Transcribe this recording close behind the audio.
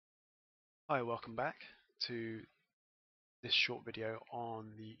Hi, welcome back to this short video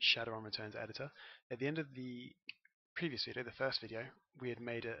on the Shadowrun Returns editor. At the end of the previous video, the first video, we had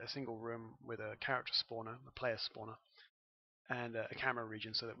made a single room with a character spawner, a player spawner, and a camera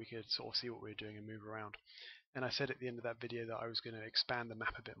region so that we could sort of see what we were doing and move around. And I said at the end of that video that I was going to expand the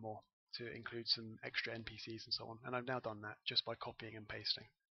map a bit more to include some extra NPCs and so on, and I've now done that just by copying and pasting.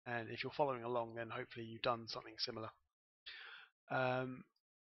 And if you're following along, then hopefully you've done something similar.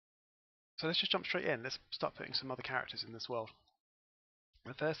 So let's just jump straight in. Let's start putting some other characters in this world.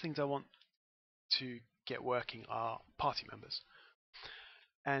 The first things I want to get working are party members.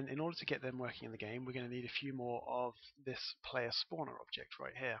 And in order to get them working in the game, we're going to need a few more of this player spawner object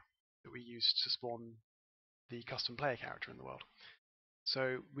right here that we use to spawn the custom player character in the world.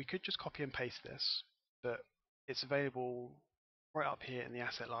 So we could just copy and paste this, but it's available right up here in the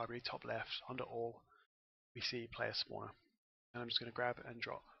asset library, top left, under all, we see player spawner. And I'm just going to grab and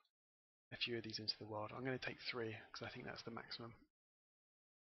drop a few of these into the world. I'm going to take 3 because I think that's the maximum.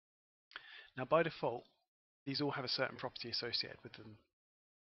 Now by default, these all have a certain property associated with them.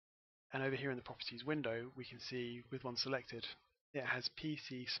 And over here in the properties window, we can see with one selected, it has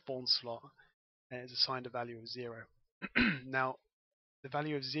PC spawn slot and it's assigned a value of 0. Now, the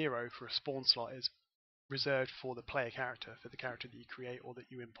value of 0 for a spawn slot is reserved for the player character, for the character that you create or that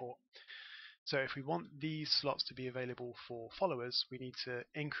you import. So if we want these slots to be available for followers, we need to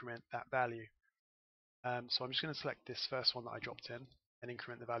increment that value. So I'm just going to select this first one that I dropped in and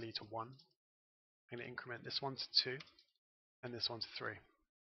increment the value to 1. I'm going to increment this one to 2 and this one to 3.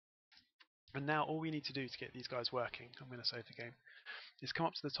 And now all we need to do to get these guys working, I'm going to save the game, is come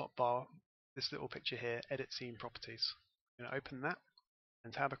up to the top bar, this little picture here, edit scene properties. I'm going to open that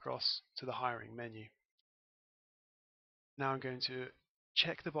and tab across to the hiring menu. Now I'm going to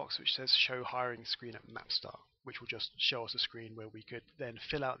check the box which says show hiring screen at map start, which will just show us a screen where we could then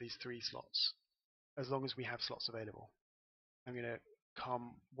fill out these 3 slots as long as we have slots available. I'm going to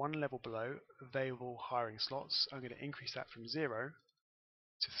come one level below available hiring slots. I'm going to increase that from 0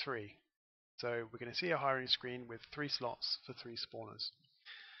 to 3. So we're going to see a hiring screen with 3 slots for 3 spawners.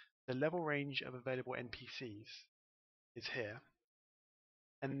 The level range of available NPCs is here,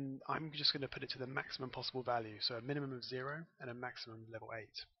 and I'm just going to put it to the maximum possible value, so a minimum of 0 and a maximum level 8.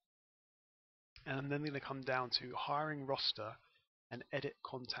 And I'm then going to come down to hiring roster and edit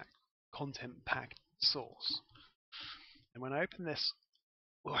content pack source. And when I open this,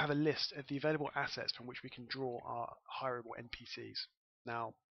 we'll have a list of the available assets from which we can draw our hireable NPCs.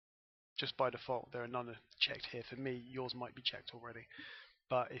 Now, just by default, there are none checked here. For me, yours might be checked already.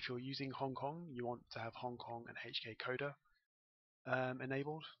 But if you're using Hong Kong, you want to have Hong Kong and HK Coder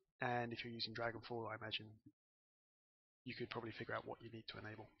enabled. And if you're using Dragonfall, I imagine you could probably figure out what you need to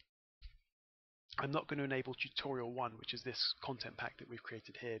enable. I'm not going to enable Tutorial 1, which is this content pack that we've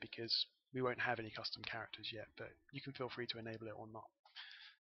created here, because we won't have any custom characters yet, but you can feel free to enable it or not.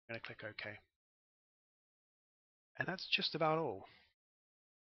 I'm going to click OK. And that's just about all.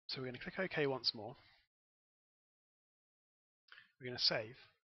 So we're going to click OK once more. We're going to save.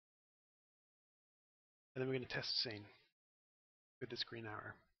 And then we're going to test the scene with this green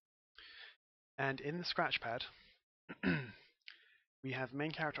arrow. And in the scratch pad, we have main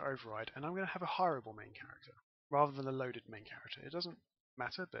character override, and I'm going to have a hireable main character rather than a loaded main character. It doesn't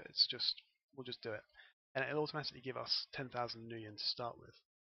matter, but it's just, we'll just do it. And it'll automatically give us 10,000 nuyen to start with.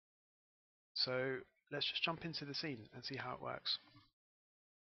 So let's just jump into the scene and see how it works.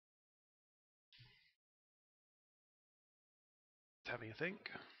 Having a think.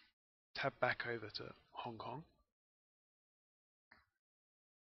 Tab back over to Hong Kong.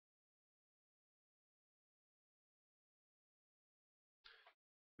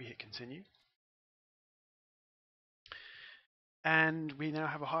 We hit continue. And we now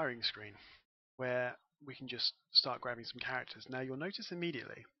have a hiring screen where we can just start grabbing some characters. Now you'll notice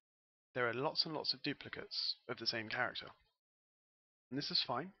immediately there are lots and lots of duplicates of the same character. And this is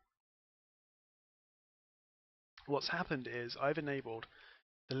fine. What's happened is I've enabled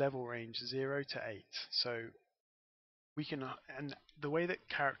the level range 0 to 8. So we can, and the way that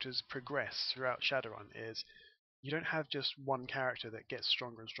characters progress throughout Shadowrun is you don't have just one character that gets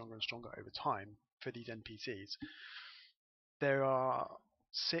stronger and stronger and stronger over time for these NPCs. There are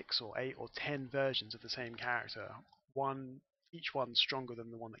 6 or 8 or 10 versions of the same character, each one stronger than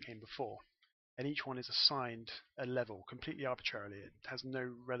the one that came before, and each one is assigned a level completely arbitrarily. It has no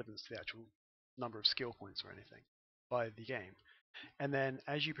relevance to the actual number of skill points or anything by the game. And then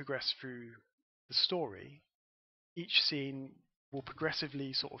as you progress through the story, each scene will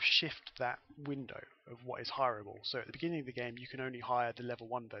progressively sort of shift that window of what is hireable. So at the beginning of the game, you can only hire the level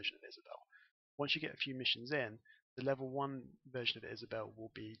 1 version of Isabel. Once you get a few missions in, the level 1 version of Isabel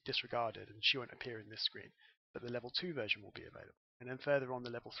will be disregarded and she won't appear in this screen, but the level 2 version will be available. And then further on, the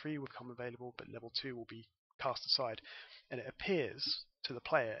level 3 will become available, but level 2 will be cast aside. And it appears to the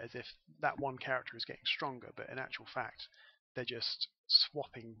player as if that one character is getting stronger, but in actual fact, they're just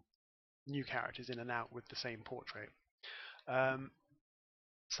swapping new characters in and out with the same portrait.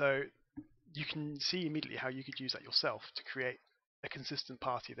 So you can see immediately how you could use that yourself to create a consistent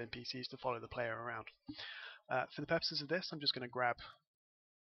party of NPCs to follow the player around. For the purposes of this, I'm just going to grab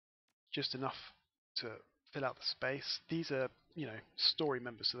just enough to fill out the space. These are, story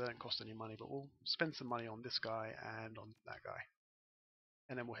members, so they don't cost any money, but we'll spend some money on this guy and on that guy.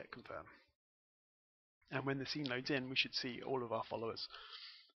 And then we'll hit confirm. And when the scene loads in, we should see all of our followers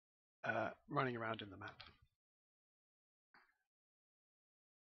running around in the map.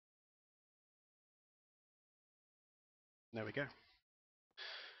 There we go.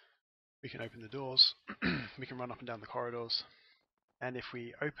 We can open the doors, we can run up and down the corridors, and if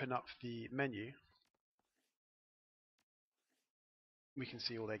we open up the menu, we can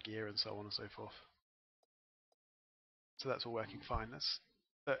see all their gear and so on and so forth. So that's all working fine.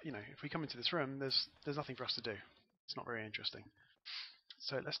 But if we come into this room, there's nothing for us to do. It's not very interesting.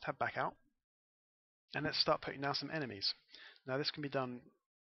 So let's tab back out, and let's start putting down some enemies. Now this can be done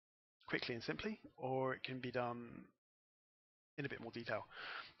quickly and simply, or it can be done in a bit more detail.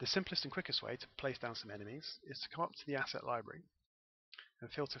 The simplest and quickest way to place down some enemies is to come up to the asset library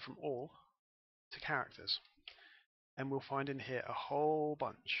and filter from all to characters. And we'll find in here a whole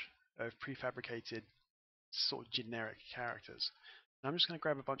bunch of prefabricated sort of generic characters. Now I'm just going to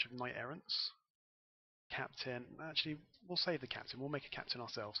grab a bunch of knight errants, captain. Actually, we'll save the captain. We'll make a captain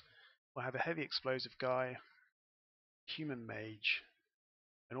ourselves. We'll have a heavy explosive guy, human mage,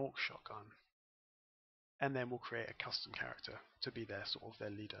 an orc shotgun, and then we'll create a custom character to be their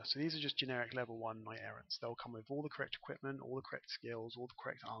leader. So these are just generic level 1 knight errants. They'll come with all the correct equipment, all the correct skills, all the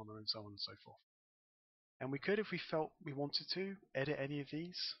correct armor, and so on and so forth. And we could, if we felt we wanted to, edit any of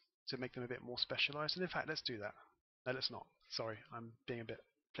these to make them a bit more specialized. And in fact, let's do that. No, let's not. Sorry, I'm being a bit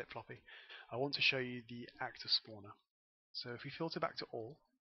flip-floppy. I want to show you the actor spawner. So if we filter back to all,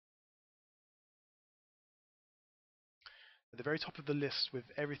 at the very top of the list with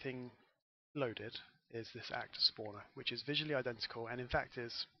everything loaded is this actor spawner, which is visually identical and in fact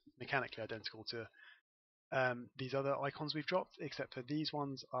is mechanically identical to these other icons we've dropped, except for these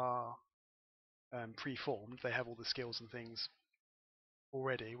ones are pre-formed. They have all the skills and things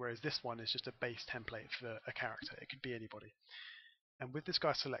already, whereas this one is just a base template for a character. It could be anybody. And with this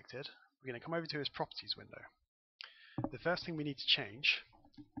guy selected, we're going to come over to his properties window. The first thing we need to change,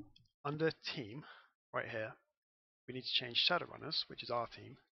 under team, right here, we need to change Shadowrunners, which is our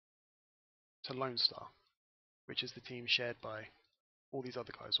team, to Lone Star, which is the team shared by all these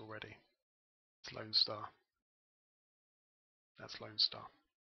other guys already. It's Lone Star. That's Lone Star.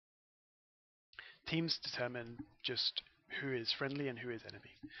 Teams determine just who is friendly and who is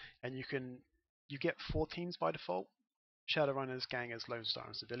enemy. And you get 4 teams by default. Shadowrunners, Gangers, Lone Star,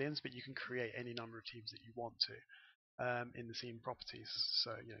 and Civilians, but you can create any number of teams that you want to in the scene properties.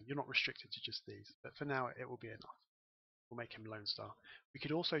 So you're not restricted to just these, but for now it will be enough. We'll make him Lone Star. We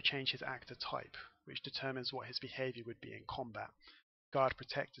could also change his actor type, which determines what his behavior would be in combat. Guard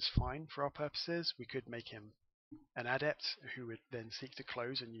Protect is fine for our purposes. We could make him an adept who would then seek to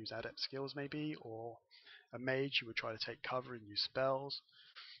close and use adept skills maybe, or a mage who would try to take cover and use spells.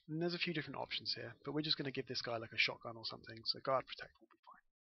 And there's a few different options here, but we're just going to give this guy like a shotgun or something, so Guard Protect will be fine.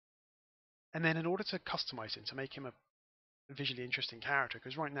 And then in order to customize him, to make him a visually interesting character,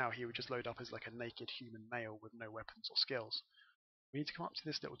 because right now he would just load up as like a naked human male with no weapons or skills, we need to come up to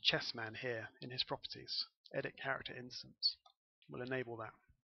this little chess man here in his properties. Edit character instance. We'll enable that.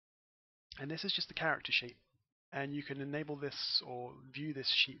 And this is just the character sheet. And you can enable this or view this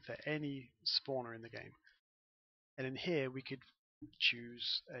sheet for any spawner in the game. And in here we could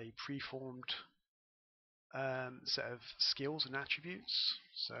choose a preformed set of skills and attributes.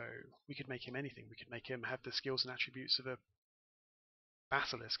 So we could make him anything. We could make him have the skills and attributes of a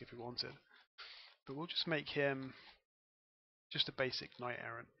basilisk if we wanted. But we'll just make him just a basic knight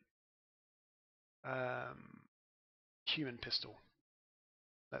errant. Human pistol,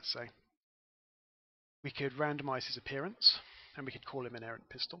 let's say. We could randomize his appearance, and we could call him an errant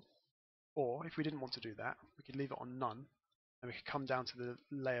pistol. Or, if we didn't want to do that, we could leave it on none, and we could come down to the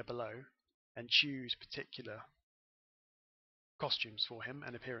layer below and choose particular costumes for him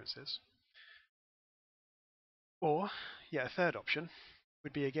and appearances. Or, a third option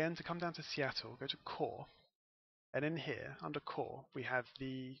would be again to come down to Seattle, go to Core, and in here, under Core, we have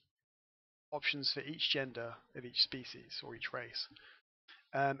the options for each gender of each species or each race.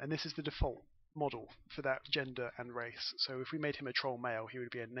 And this is the default model for that gender and race. So if we made him a troll male, he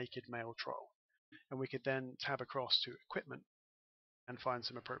would be a naked male troll. And we could then tab across to equipment and find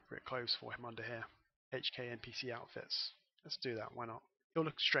some appropriate clothes for him under here. HK NPC outfits. Let's do that, why not? He'll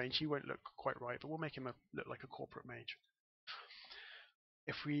look strange, he won't look quite right, but we'll make him look like a corporate mage.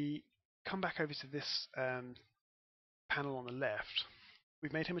 If we come back over to this panel on the left,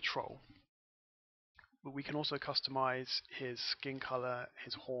 we've made him a troll, but we can also customize his skin color,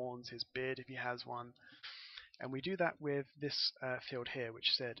 his horns, his beard if he has one, and we do that with this field here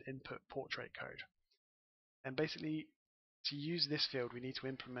which said input portrait code. And basically, to use this field we need to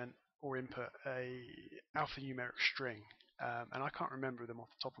implement or input a alphanumeric string, and I can't remember them off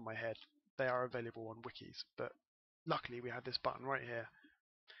the top of my head. They are available on wikis, but luckily we have this button right here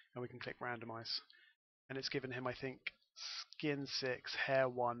and we can click randomize, and it's given him, I think, skin 6, hair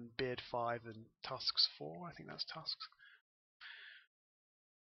 1, beard 5 and tusks 4. I think that's tusks.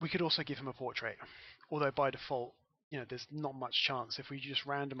 We could also give him a portrait, although by default, there's not much chance. If we just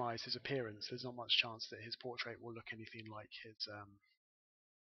randomize his appearance, there's not much chance that his portrait will look anything like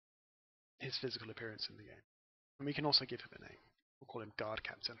his physical appearance in the game. And we can also give him a name. We'll call him Guard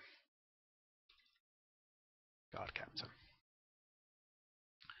Captain. Guard Captain.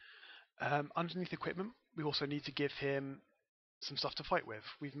 Underneath equipment, we also need to give him some stuff to fight with.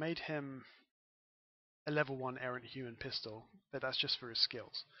 We've made him a level 1 errant human pistol, but that's just for his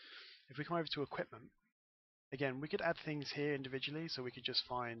skills. If we come over to equipment, again, we could add things here individually, so we could just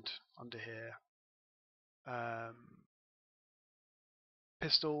find under here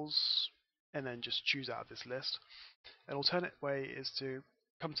pistols and then just choose out of this list. An alternate way is to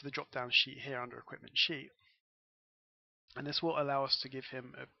come to the drop down sheet here under equipment sheet, and this will allow us to give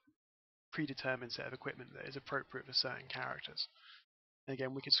him a predetermined set of equipment that is appropriate for certain characters. And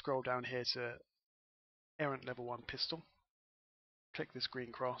again, we could scroll down here to errant level 1 pistol, click this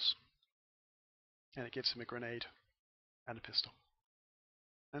green cross, and it gives him a grenade and a pistol.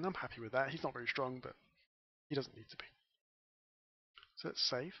 And I'm happy with that. He's not very strong, but he doesn't need to be. So let's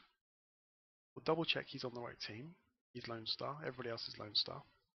save. We'll double check he's on the right team. He's Lone Star, everybody else is Lone Star.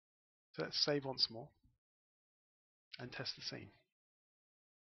 So let's save once more and test the scene.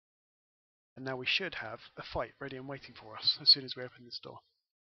 And now we should have a fight ready and waiting for us as soon as we open this door.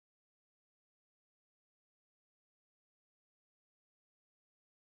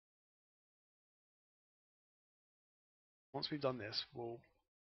 Once we've done this, we'll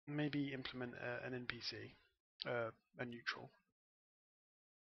maybe implement an NPC, a neutral.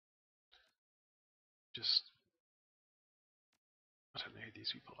 Just, I don't know who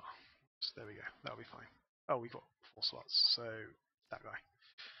these people are. So there we go, that'll be fine. Oh, we've got 4 slots, so that guy.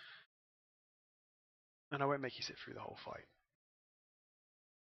 And I won't make you sit through the whole fight.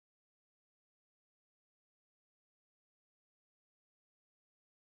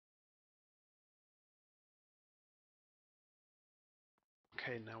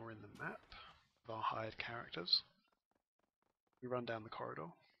 Okay, now we're in the map of our hired characters. We run down the corridor.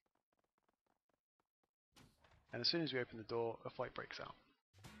 And as soon as we open the door, a fight breaks out.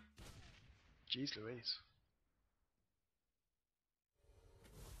 Jeez Louise.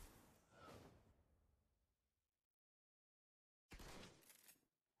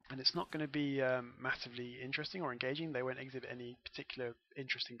 And it's not going to be massively interesting or engaging. They won't exhibit any particular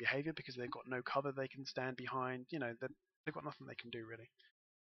interesting behavior because they've got no cover they can stand behind. They've got nothing they can do really.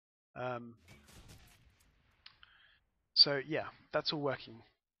 So yeah, that's all working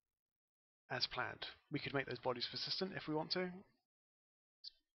as planned. We could make those bodies persistent if we want to.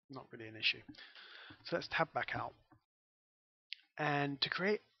 Not really an issue. So let's tab back out. And to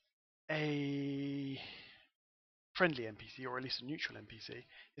create a friendly NPC, or at least a neutral NPC,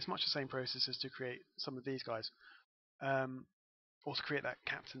 it's much the same process as to create some of these guys, or to create that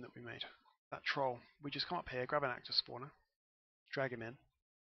captain that we made, that troll. We just come up here, grab an actor spawner, drag him in,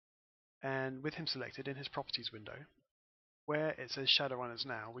 and with him selected in his properties window, where it says Shadowrunners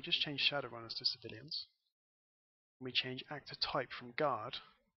now, we just change Shadowrunners to civilians. We change actor type from guard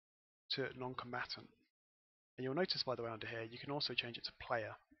to non-combatant. And you'll notice, by the way, under here, you can also change it to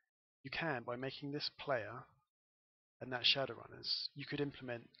player. You can, by making this player and that Shadowrunners, you could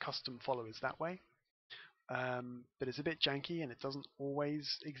implement custom followers that way. But it's a bit janky and it doesn't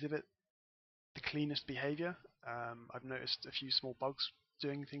always exhibit the cleanest behavior. I've noticed a few small bugs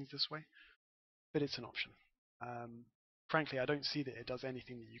doing things this way, but it's an option. Frankly, I don't see that it does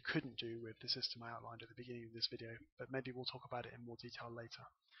anything that you couldn't do with the system I outlined at the beginning of this video, but maybe we'll talk about it in more detail later.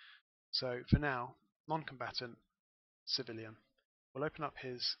 So for now, non-combatant, civilian. We'll open up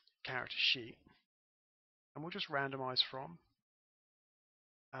his character sheet and we'll just randomize from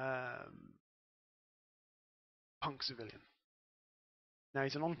punk civilian. Now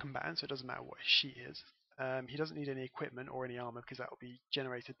he's a non-combatant, so it doesn't matter what his sheet is. He doesn't need any equipment or any armor because that will be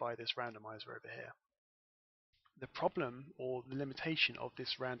generated by this randomizer over here. The problem or the limitation of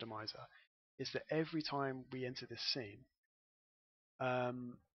this randomizer is that every time we enter this scene,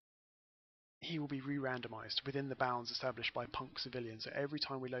 he will be re-randomized within the bounds established by punk civilians. So every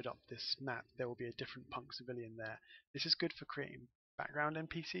time we load up this map, there will be a different punk civilian there. This is good for creating background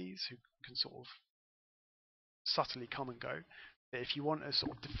NPCs who can sort of subtly come and go. But if you want a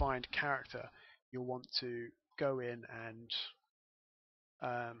sort of defined character, you'll want to go in and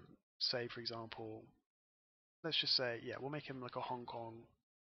say, for example, let's just say, yeah, we'll make him like a Hong Kong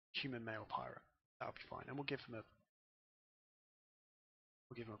human male pirate. That'll be fine, and we'll give him a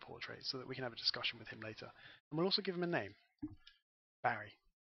portrait so that we can have a discussion with him later. And we'll also give him a name, Barry.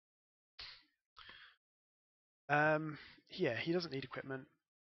 Yeah, he doesn't need equipment.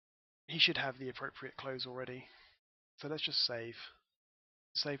 He should have the appropriate clothes already. So let's just save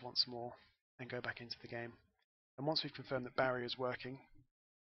once more, and go back into the game. And once we've confirmed that Barry is working,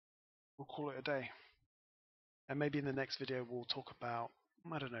 we'll call it a day. And maybe in the next video we'll talk about,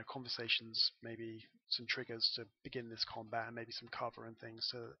 I don't know, conversations, maybe some triggers to begin this combat, and maybe some cover and things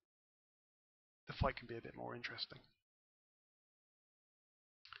so that the fight can be a bit more interesting.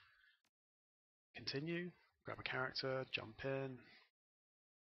 Continue, grab a character, jump in.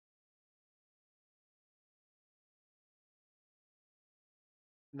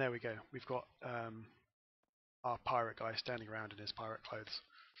 And there we go. We've got our pirate guy standing around in his pirate clothes.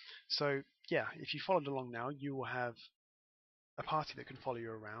 So yeah, if you followed along now, you will have a party that can follow you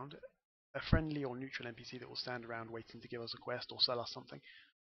around, a friendly or neutral NPC that will stand around waiting to give us a quest or sell us something,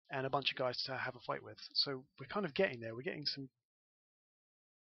 and a bunch of guys to have a fight with. So we're kind of getting there. We're getting some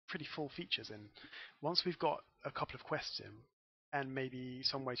pretty full features in. Once we've got a couple of quests in, and maybe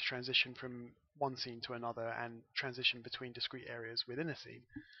some way to transition from one scene to another and transition between discrete areas within a scene,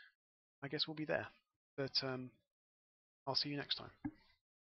 I guess we'll be there. But I'll see you next time.